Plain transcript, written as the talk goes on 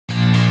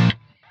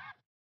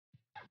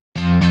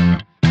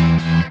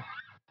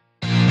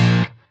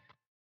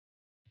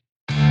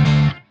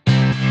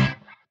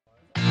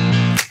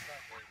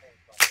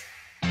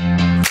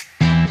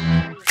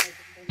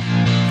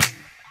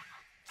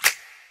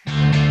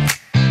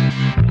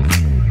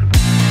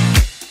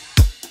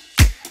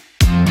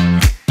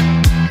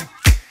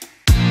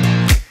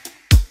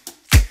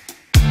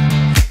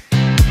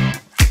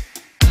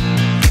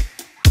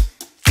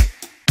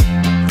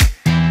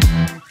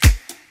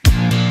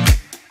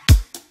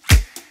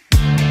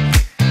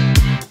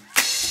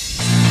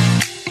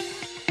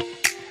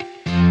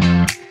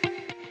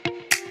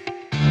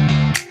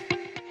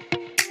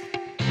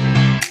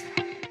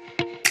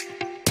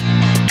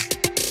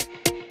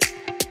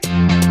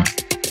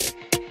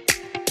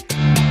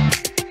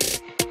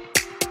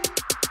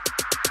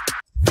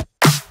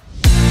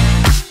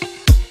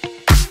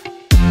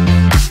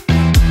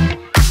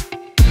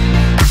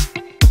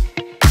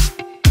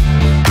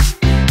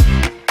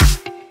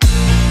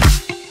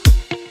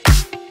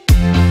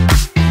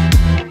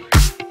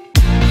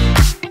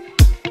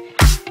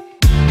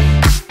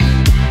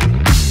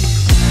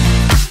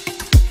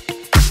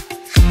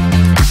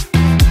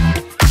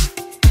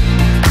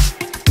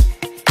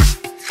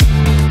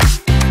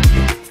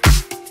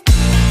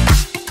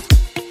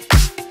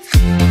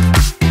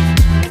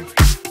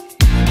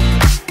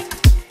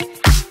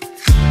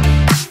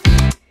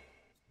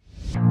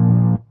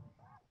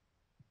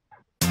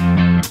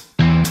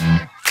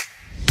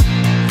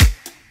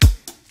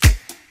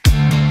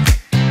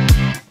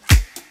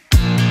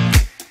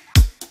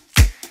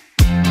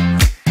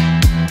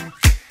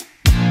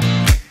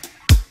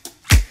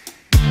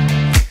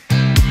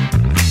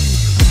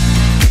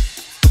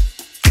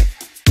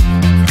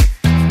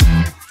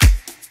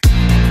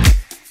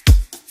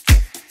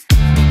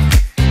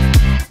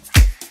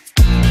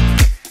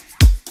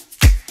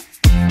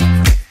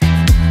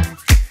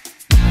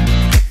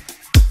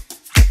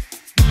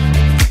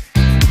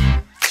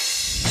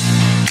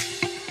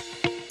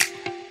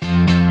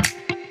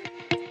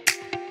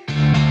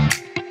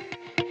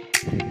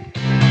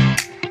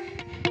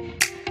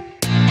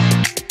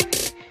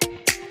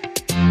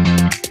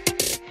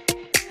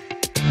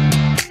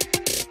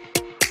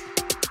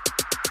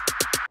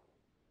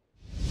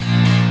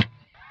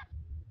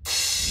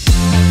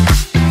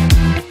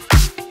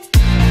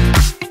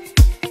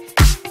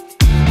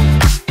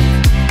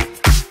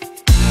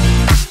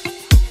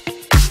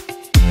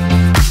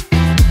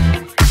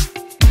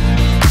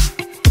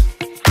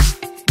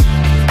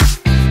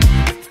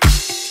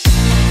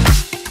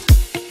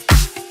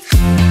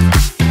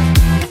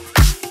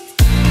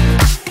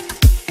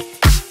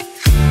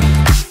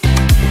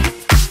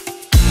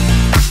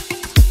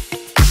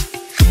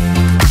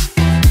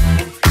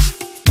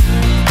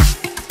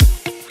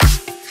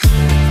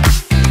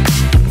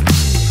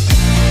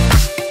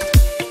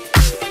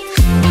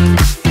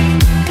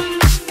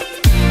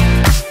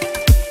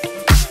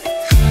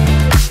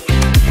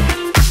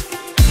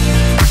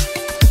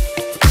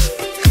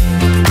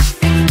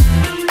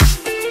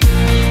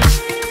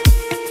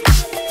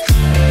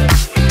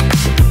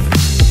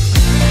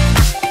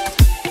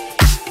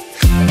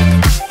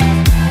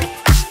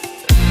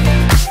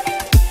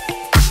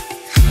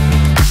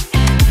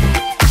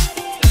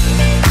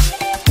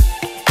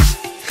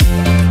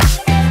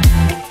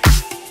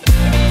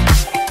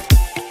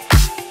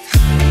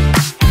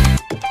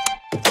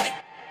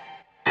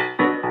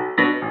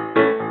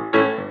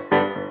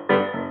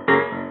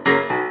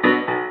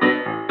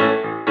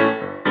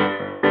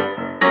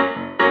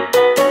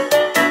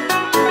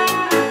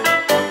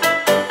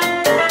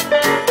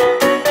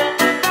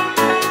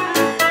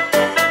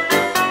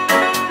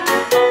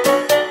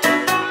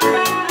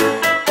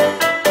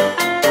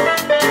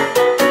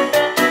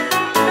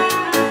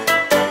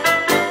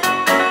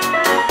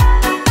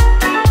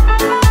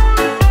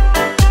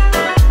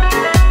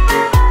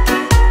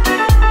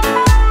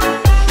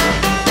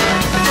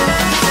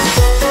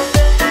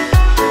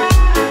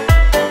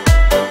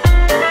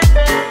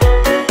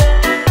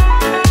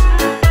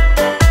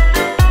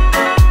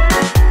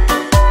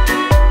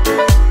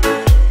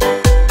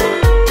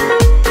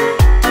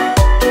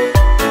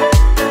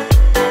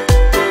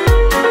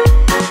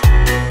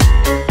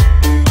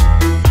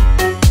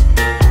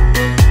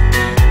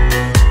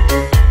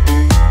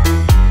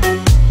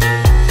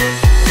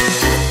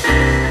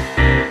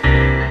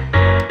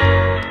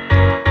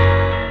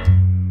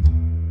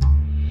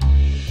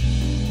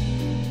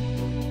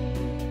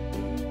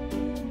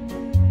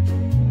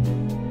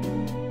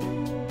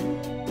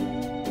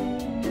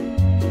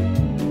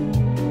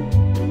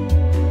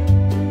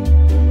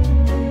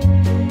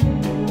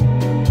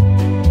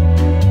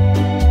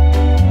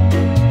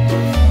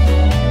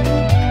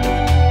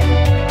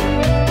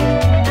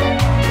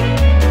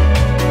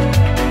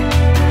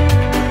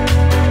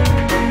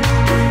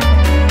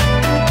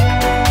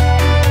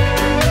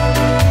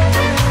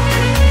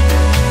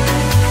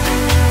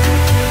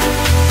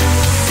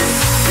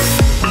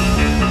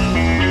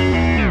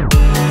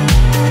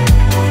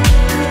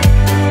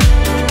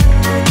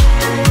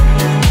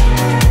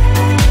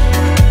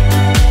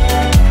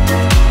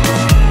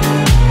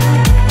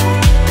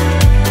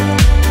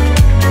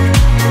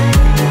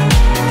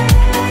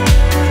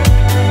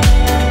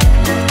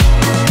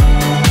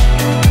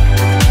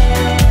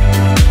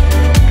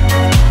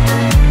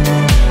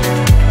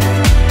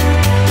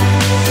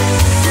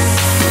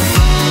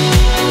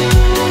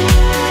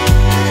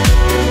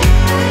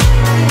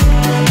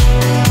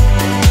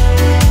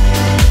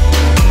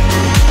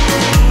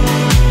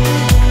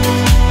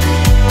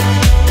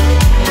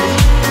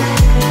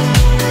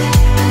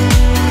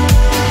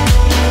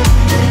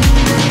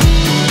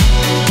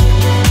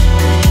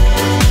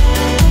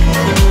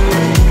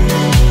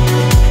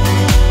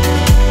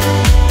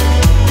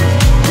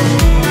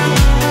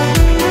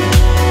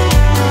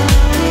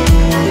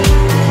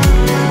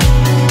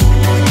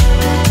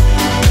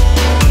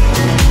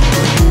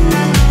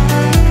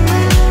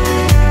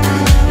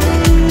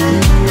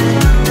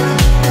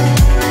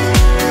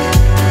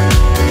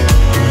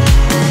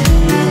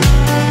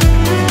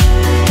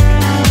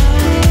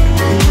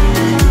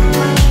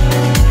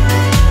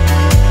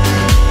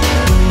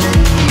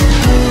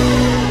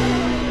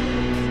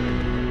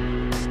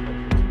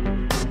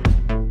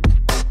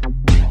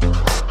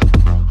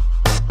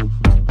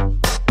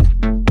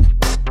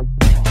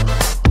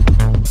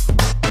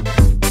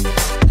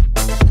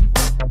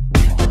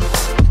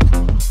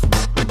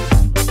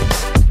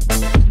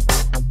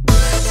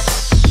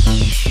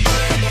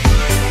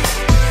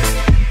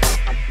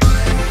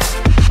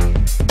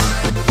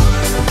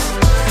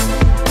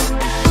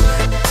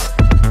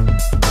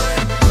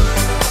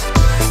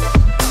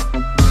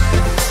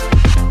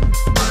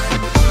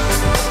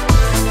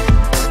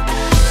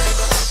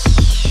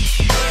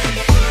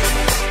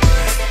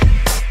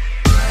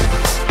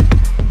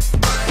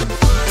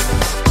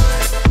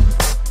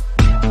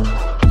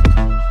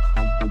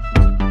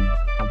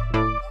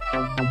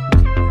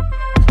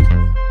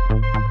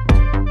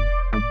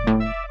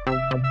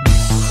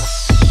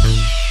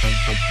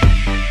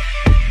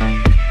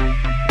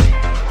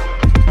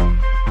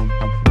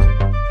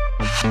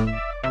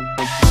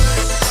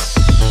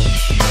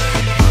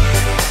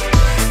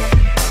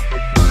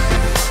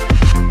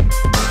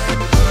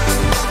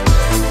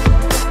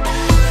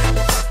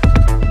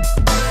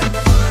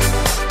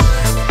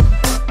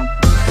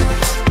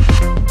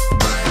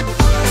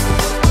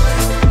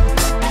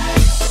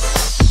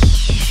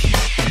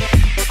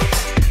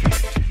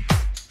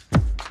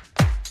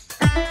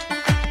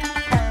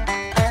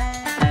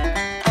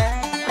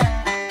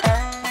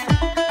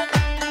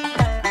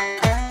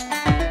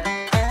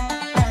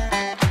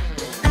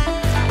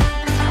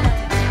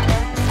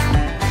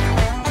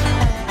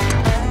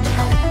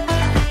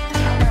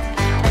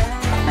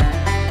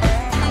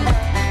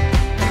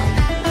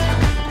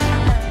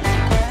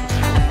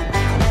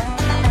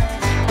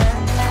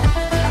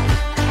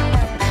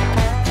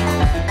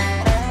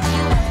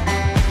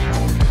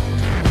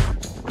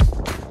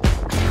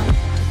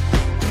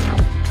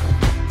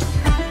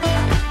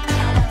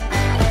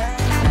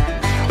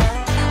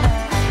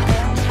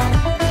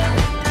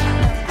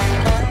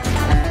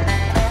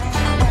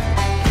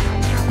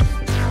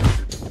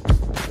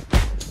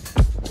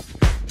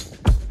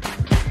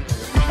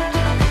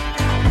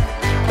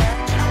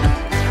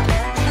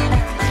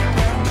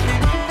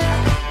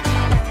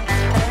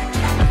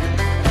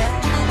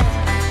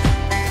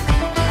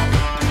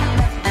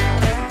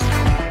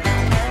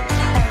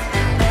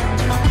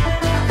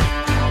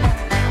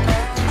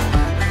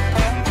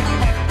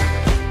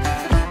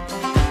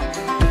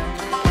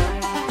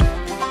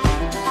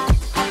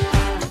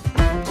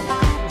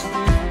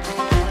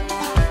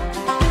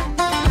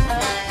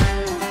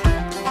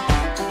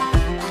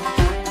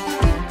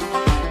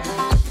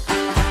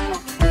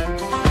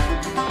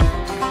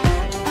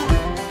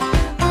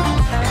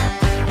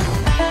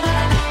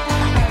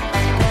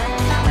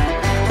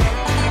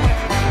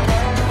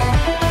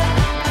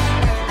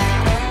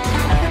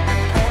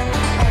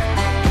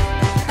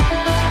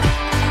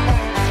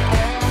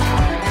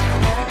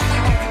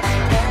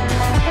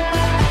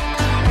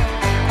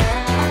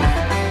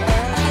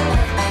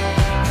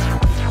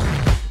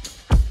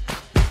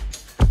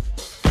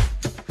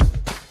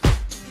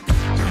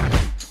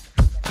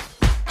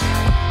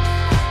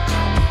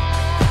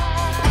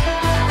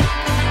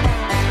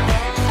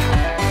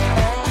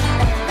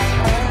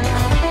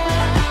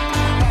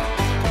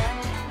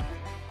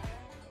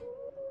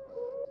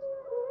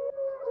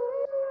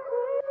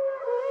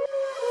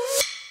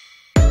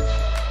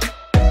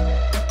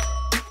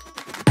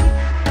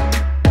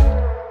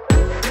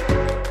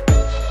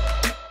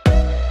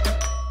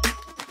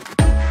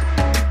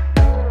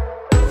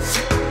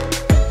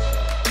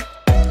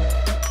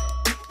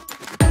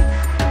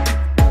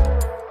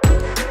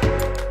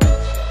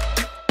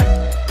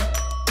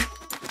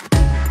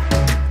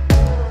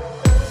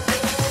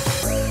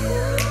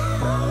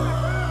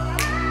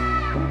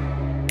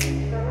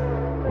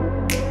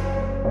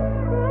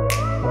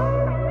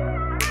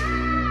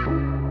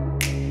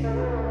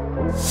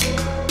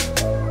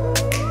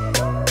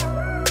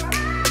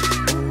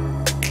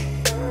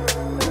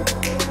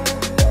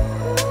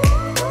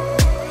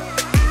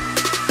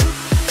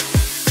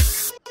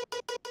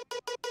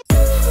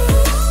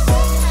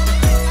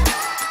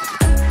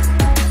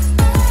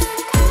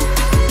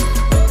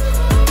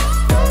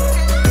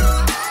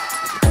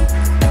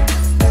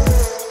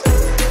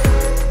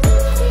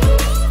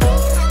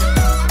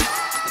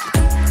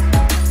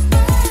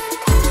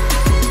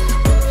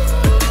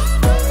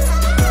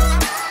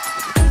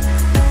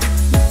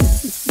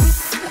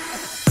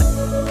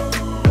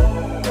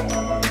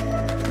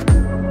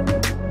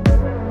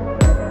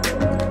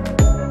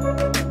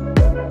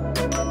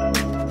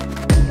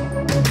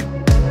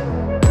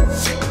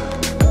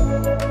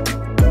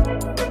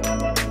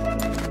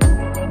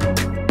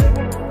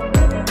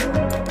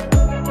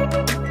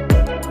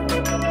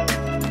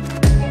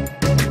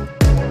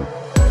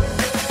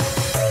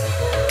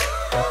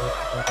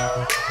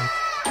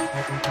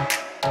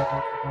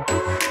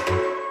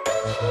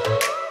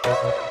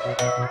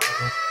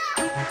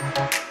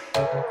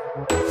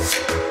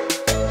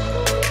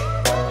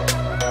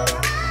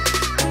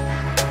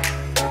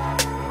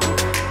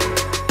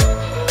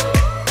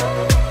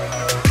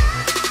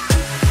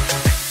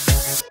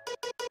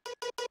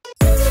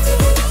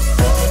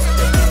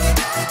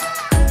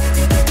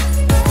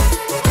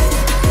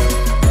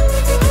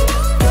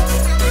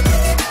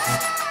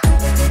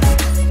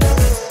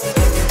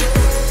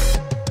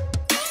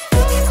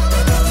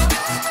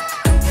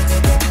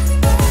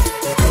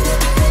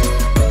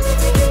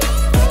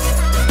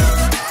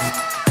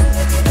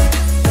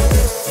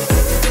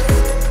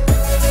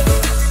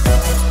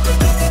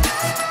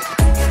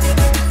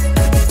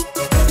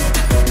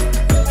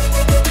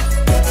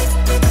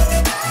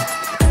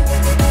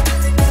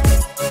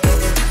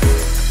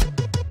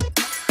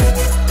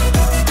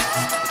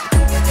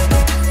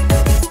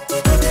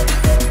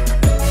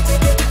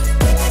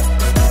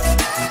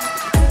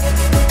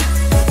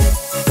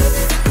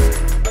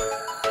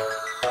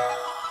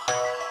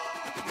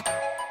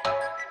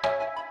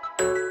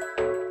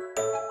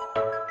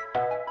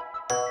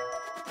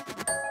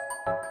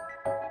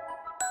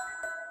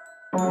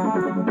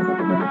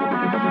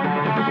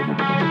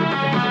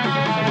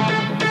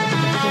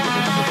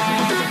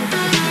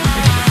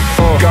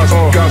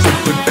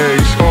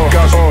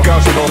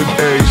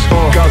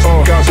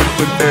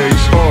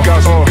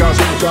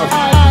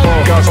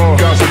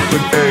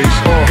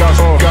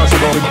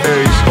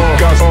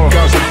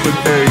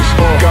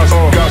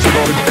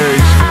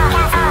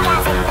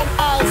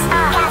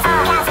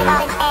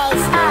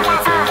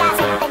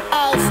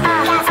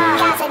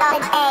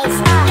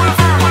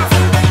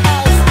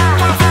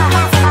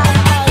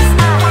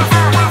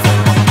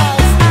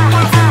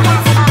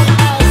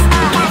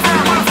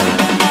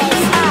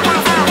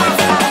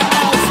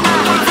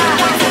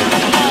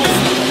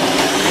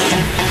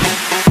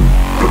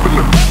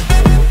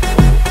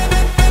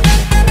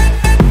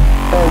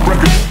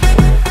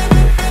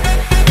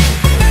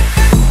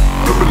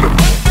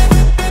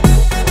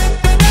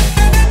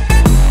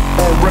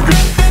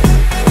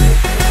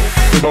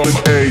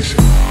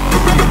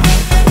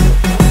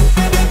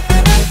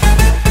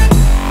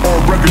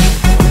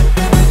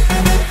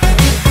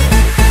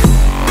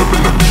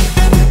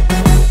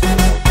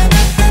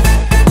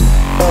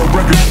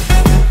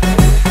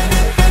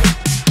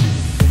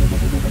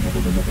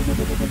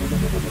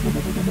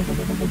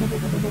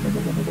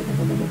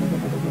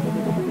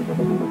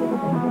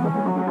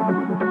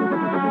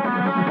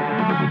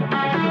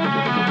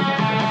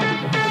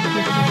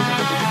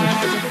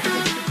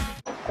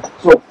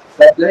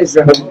Ladies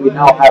and gentlemen, we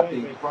now have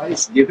the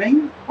prize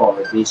giving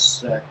for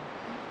this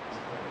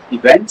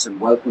event, and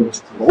welcome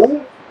to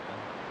all,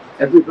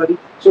 everybody.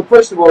 So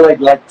first of all,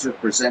 I'd like to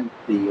present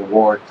the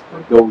award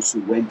for those who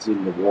went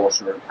in the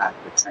water at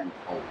the 10th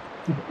hole.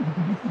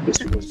 This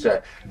was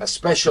a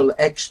special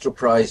extra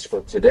prize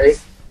for today.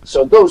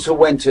 So those who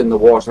went in the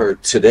water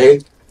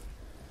today,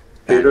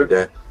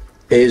 Peter,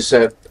 is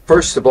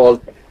first of all,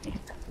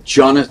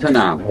 Jonathan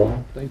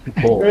Am. Thank you,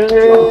 Paul.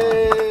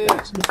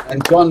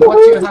 And John, what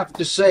do you have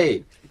to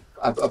say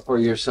for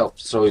yourself?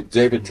 So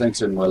David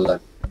Clinton will,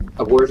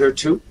 a word or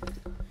two?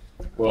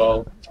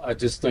 Well, I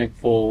just think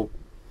Paul,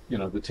 you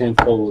know, the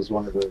 10th hole was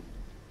one of the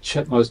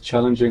most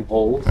challenging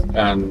holes,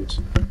 and,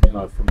 you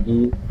know, for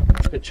me,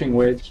 pitching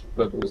wedge,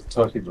 but it was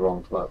totally the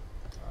wrong club.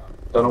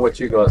 Don't know what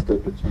you guys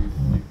did, but you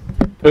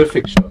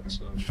perfect shots.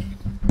 So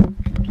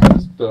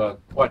just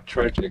quite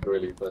tragic,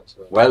 really. But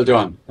well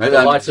done. Well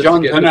done.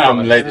 John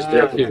Panam, ladies and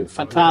gentlemen.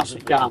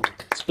 Fantastic, John.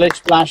 Split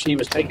splash, he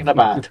was taking a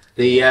bath.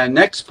 The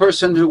next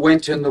person who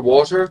went in the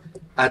water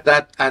at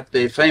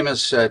the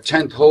famous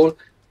 10th hole,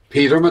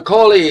 Peter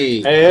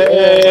McCauley.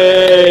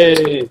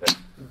 Hey!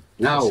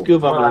 Now,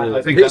 Scuba man.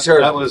 I think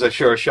that was a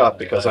sure shot,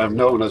 because I'm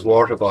known as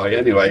water boy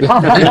anyway.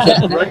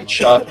 Great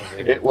shot.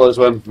 It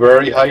went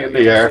very high in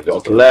the air,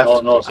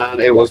 left, and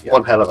it was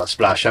one hell of a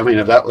splash. I mean,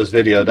 if that was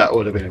video, that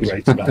would have been a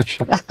great splash.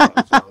 So it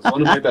was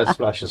one of my best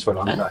splashes for a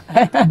long time.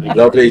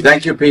 Lovely.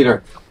 Thank you,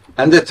 Peter.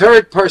 And the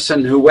third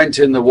person who went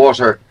in the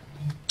water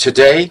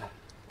today,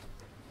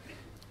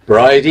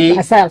 Bridie.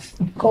 Myself,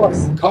 of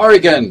course.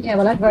 Corrigan. Yeah,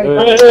 well, I'm very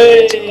proud.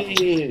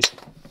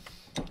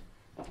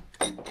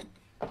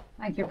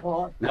 Thank you,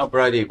 Paul. Now,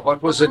 Bridie,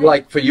 what was it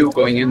like for you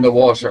going in the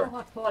water? You know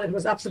what, Paul, it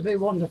was absolutely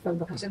wonderful,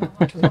 because, you know,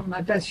 it was one of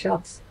my best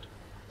shots.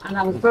 And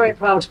I was very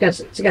proud to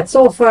get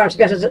so far, to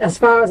get it as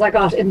far as I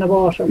got in the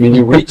water. I mean,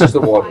 you reached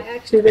the water. I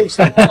actually reached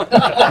the water.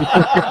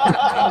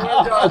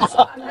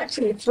 I'm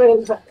actually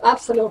thrilled,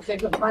 absolutely.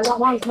 But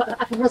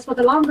if it was for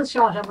the longest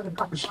shot, I would have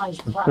gotten prize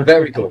for that.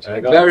 Very good,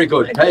 very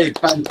good. Hey,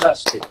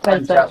 fantastic.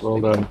 Fantastic.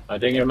 well done. I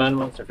think your man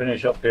wants to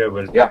finish up here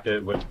with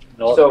with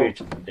North So-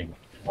 Beach. I think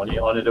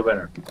only the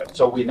winner.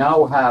 So we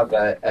now have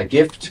a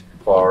gift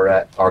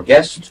for our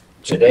guest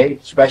today,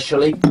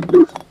 especially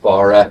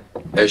for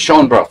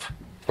Sean Brough.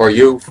 For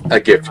you, a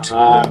gift.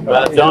 Well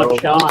done,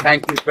 Sean.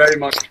 Thank you very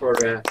much for.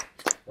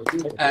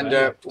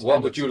 And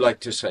what would you like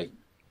to say?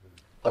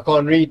 I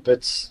can't read,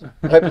 but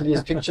hopefully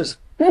these pictures.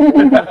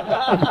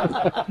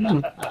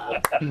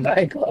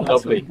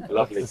 Lovely.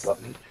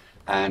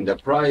 And a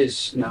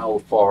prize now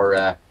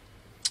for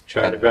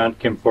Charlie Grant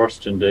came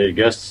first in the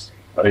guests.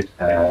 Right.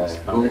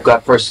 Who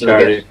got first?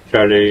 Charlie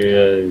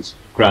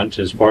Grant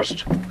is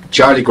first.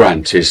 Charlie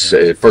Grant is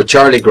for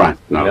Charlie Grant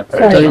now. Yep.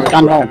 Charlie's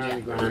gone home.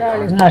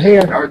 Charlie's not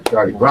here.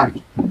 Charlie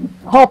Grant.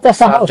 I hope that's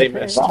not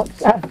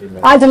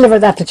I'll deliver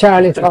that to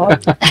Charlie.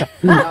 Those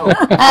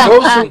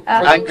who,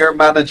 Anger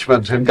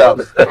management in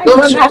golf.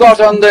 those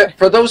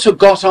who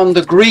got on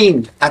the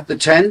green at the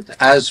 10th,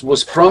 as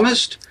was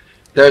promised,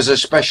 there's a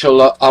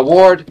special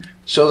award.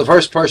 So the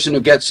first person who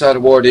gets that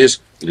award is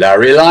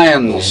Larry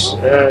Lyons.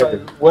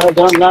 Well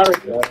done, Larry.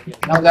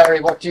 Now,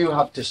 Larry, what do you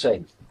have to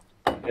say?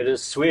 It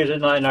is sweet in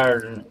 9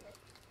 iron.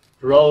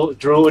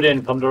 Drew it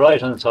in from the right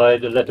hand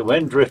side and let the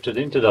wind drift it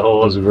into the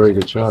hole. That was a very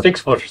good shot.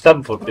 6 foot,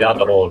 7 foot beyond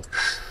the hole.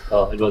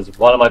 It was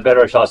one of my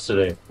better shots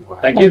today.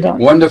 Thank you.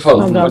 Wonderful.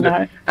 Well done,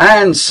 Larry.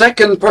 And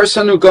second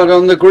person who got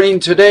on the green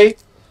today,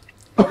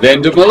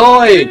 Linda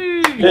Malloy.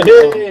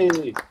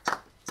 Hey.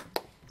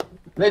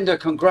 Linda,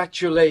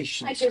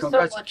 congratulations. Thank you so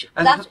Congrats. much.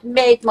 And That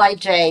made my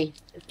day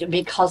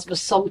because it was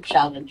some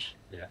challenge.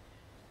 Yeah.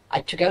 I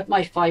took out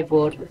my 5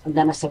 wood and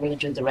then I said, we'll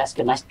do the rest,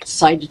 and I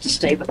decided to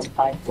stay with the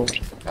 5 wood.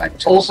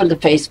 Open the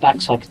face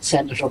back so I could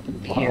send it up in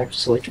the air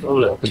so it would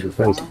Look at your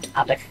face. and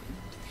I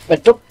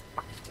went up.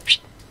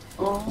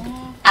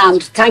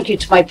 And thank you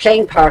to my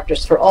playing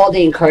partners for all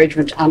the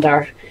encouragement and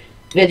our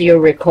video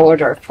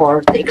recorder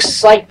for the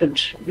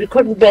excitement. We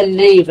couldn't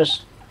believe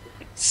it.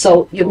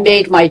 So you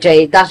made my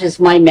day. That is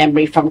my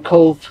memory from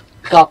Cobh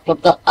Golf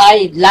Club, that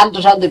I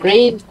landed on the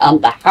green on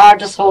the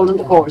hardest hole in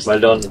the course. Well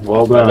done.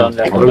 Well done.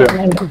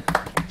 Larry.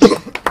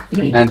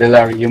 And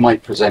Larry, you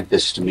might present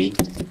this to me.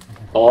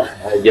 Oh,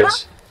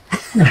 Yes.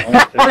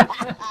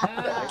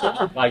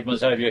 Mike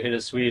must have you hit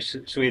a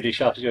Swedish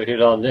shot you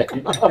hit on there.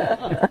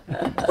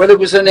 Well, it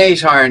was an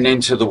 8 iron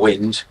into the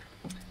wind,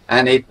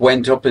 and it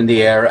went up in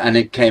the air and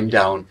it came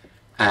down,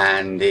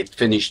 and it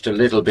finished a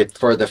little bit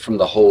further from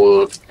the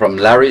hole from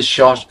Larry's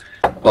shot,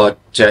 but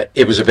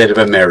it was a bit of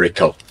a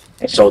miracle.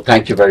 So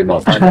thank you very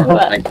much.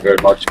 Thank you very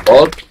much,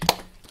 Paul.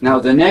 Now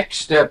the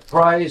next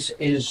prize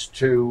is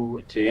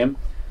to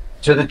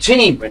the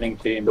team, Winning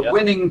team. the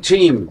winning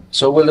team.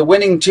 So will the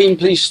winning team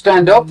please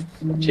stand up?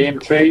 Team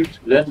 3,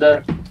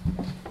 Linda,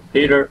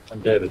 Peter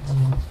and David.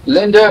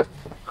 Linda,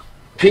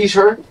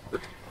 Peter.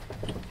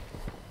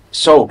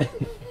 So,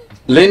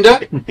 Linda,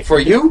 for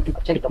you,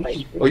 Take the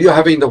mic. are you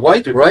having the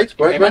white? Right,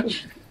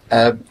 right.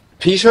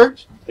 Peter,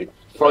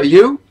 for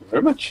you,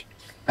 Very much.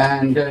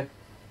 and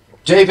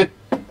David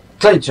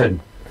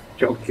Clinton,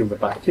 Joking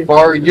back.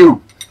 for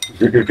you.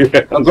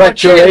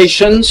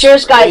 Congratulations.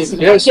 Cheers, guys.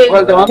 Yes, Thank you.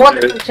 well done.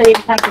 Wonderful team.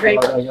 Thank you very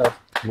much.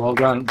 Well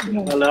done.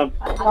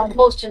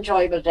 Most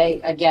enjoyable day.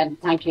 Again,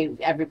 thank you,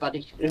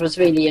 everybody. It was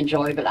really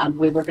enjoyable, and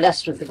we were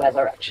blessed with the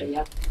weather, actually.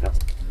 Yeah.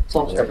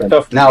 So,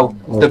 Now,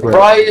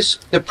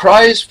 the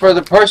prize for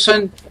the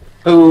person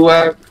who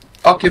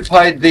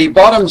occupied the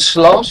bottom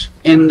slot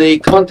in the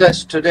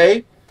contest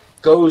today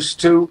goes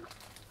to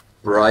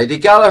Bridie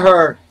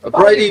Gallagher,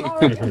 Bridie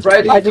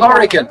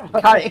Corrigan.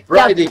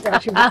 Bridie,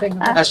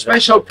 a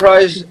special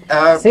prize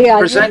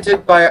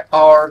presented by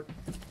our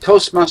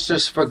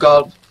Toastmasters for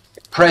Golf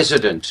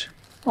president,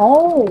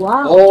 Oh,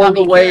 wow. all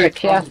Tommy the way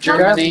Kirk, yeah. from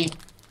Germany,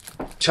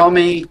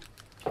 Tommy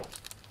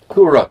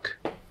Kuruk.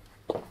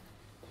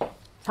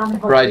 Tommy,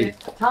 Bridie,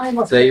 Tommy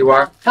must there you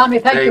are. Tommy,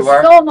 thank There you you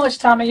are. so much,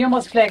 Tommy. You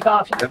must play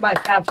golf. You're my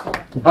fab.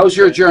 How's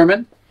your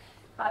German?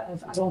 I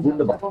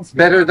don't speak.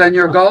 Better than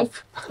your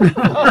golf?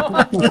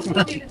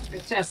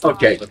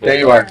 Okay, there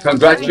you are.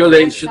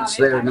 Congratulations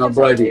there now,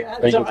 Bridie.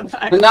 Thank you.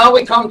 And now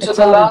we come to It's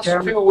the all last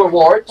German. 2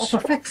 awards. For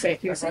fuck's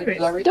sake, you're serious.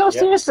 Larry? No,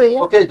 seriously.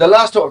 Yeah. Okay, the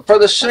last one for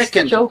the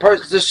second, joke.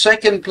 the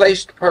second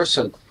placed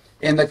person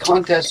in the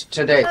contest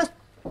today,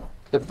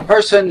 the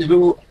person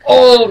who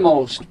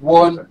almost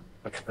won.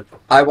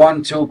 I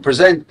want to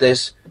present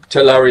this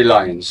to Larry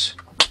Lyons.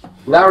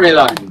 Larry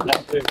Lyons,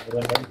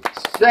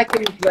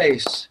 second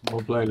place.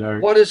 Well played, Larry.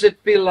 What does it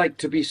feel like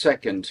to be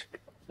second?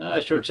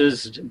 Sure, it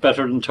is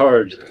better than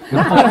third.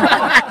 But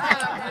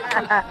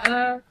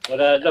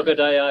look,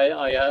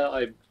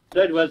 I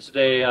played well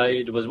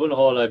today. There was one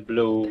hole I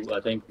blew.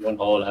 I think one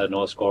hole I had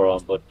no score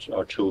on,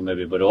 or 2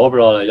 maybe. But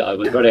overall, I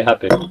was very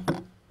happy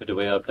with the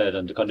way I played,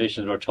 and the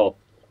conditions were tough,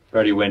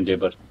 very windy.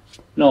 But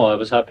no, I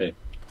was happy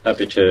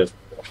to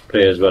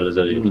play as well as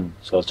I did.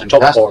 So it's a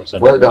tough Fantastic. course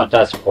and Well done.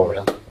 fantastic course.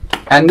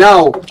 And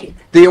now,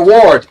 the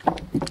award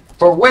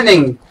for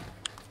winning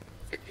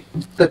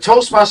the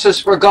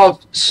Toastmasters for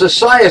Golf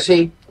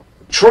Society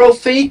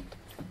trophy,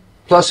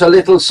 plus a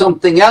little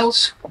something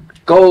else,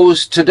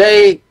 goes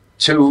today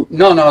to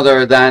none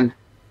other than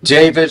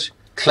David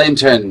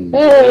Clinton.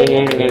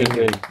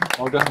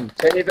 Well done.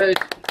 David,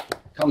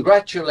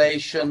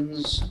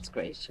 congratulations. that's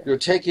great. You're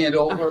taking it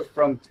over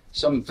from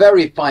some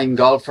very fine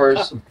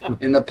golfers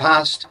in the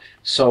past.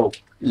 So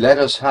let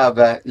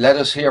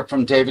us hear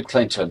from David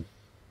Clinton.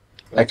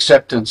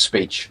 Acceptance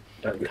speech.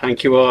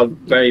 Thank you all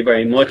very,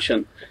 very much.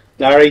 And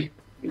Larry,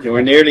 you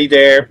were nearly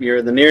there.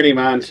 You're the nearly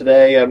man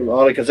today.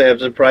 All I can say, I'm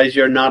surprised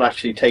you're not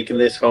actually taking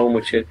this home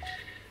with you.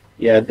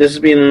 yeah, this has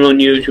been an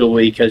unusual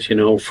week, as you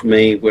know, for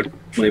me, with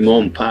my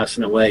mum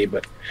passing away,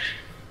 but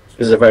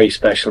this is a very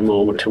special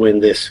moment to win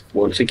this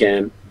once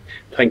again.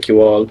 Thank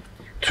you all.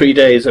 3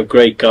 days of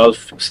great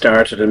golf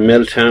started in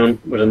Milltown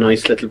with a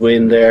nice little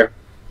win there.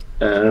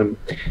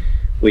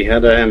 We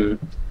had an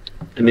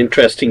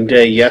interesting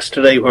day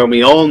yesterday where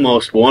we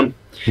almost won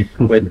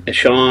with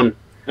Sean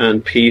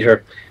and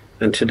Peter,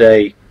 and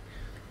today,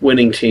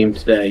 winning team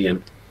today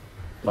and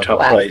top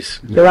prize.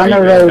 You're on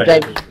a road,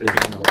 David.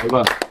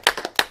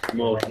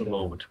 Emotional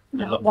moment.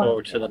 I look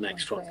forward to the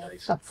next one,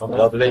 guys.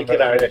 Lovely.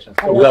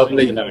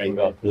 Lovely.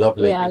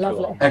 Lovely. Yeah,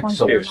 lovely.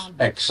 Excellent.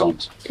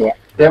 Excellent. Yeah.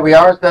 There we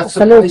are. That's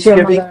the Salute prize your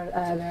giving.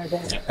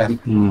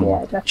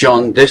 mother, there.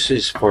 John, this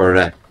is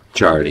for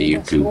Charlie. You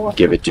can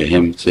give it to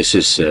him. This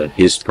is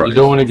his prize. You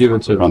don't want to give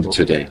it to from him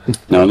today.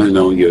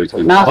 No. You.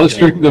 Not I'll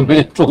drink the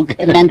mental the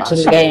game.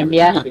 mental game,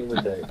 yeah.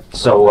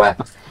 So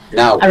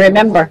now I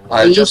remember.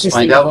 I'll the just easiest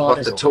find thing out about what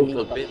it- the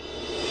total bid.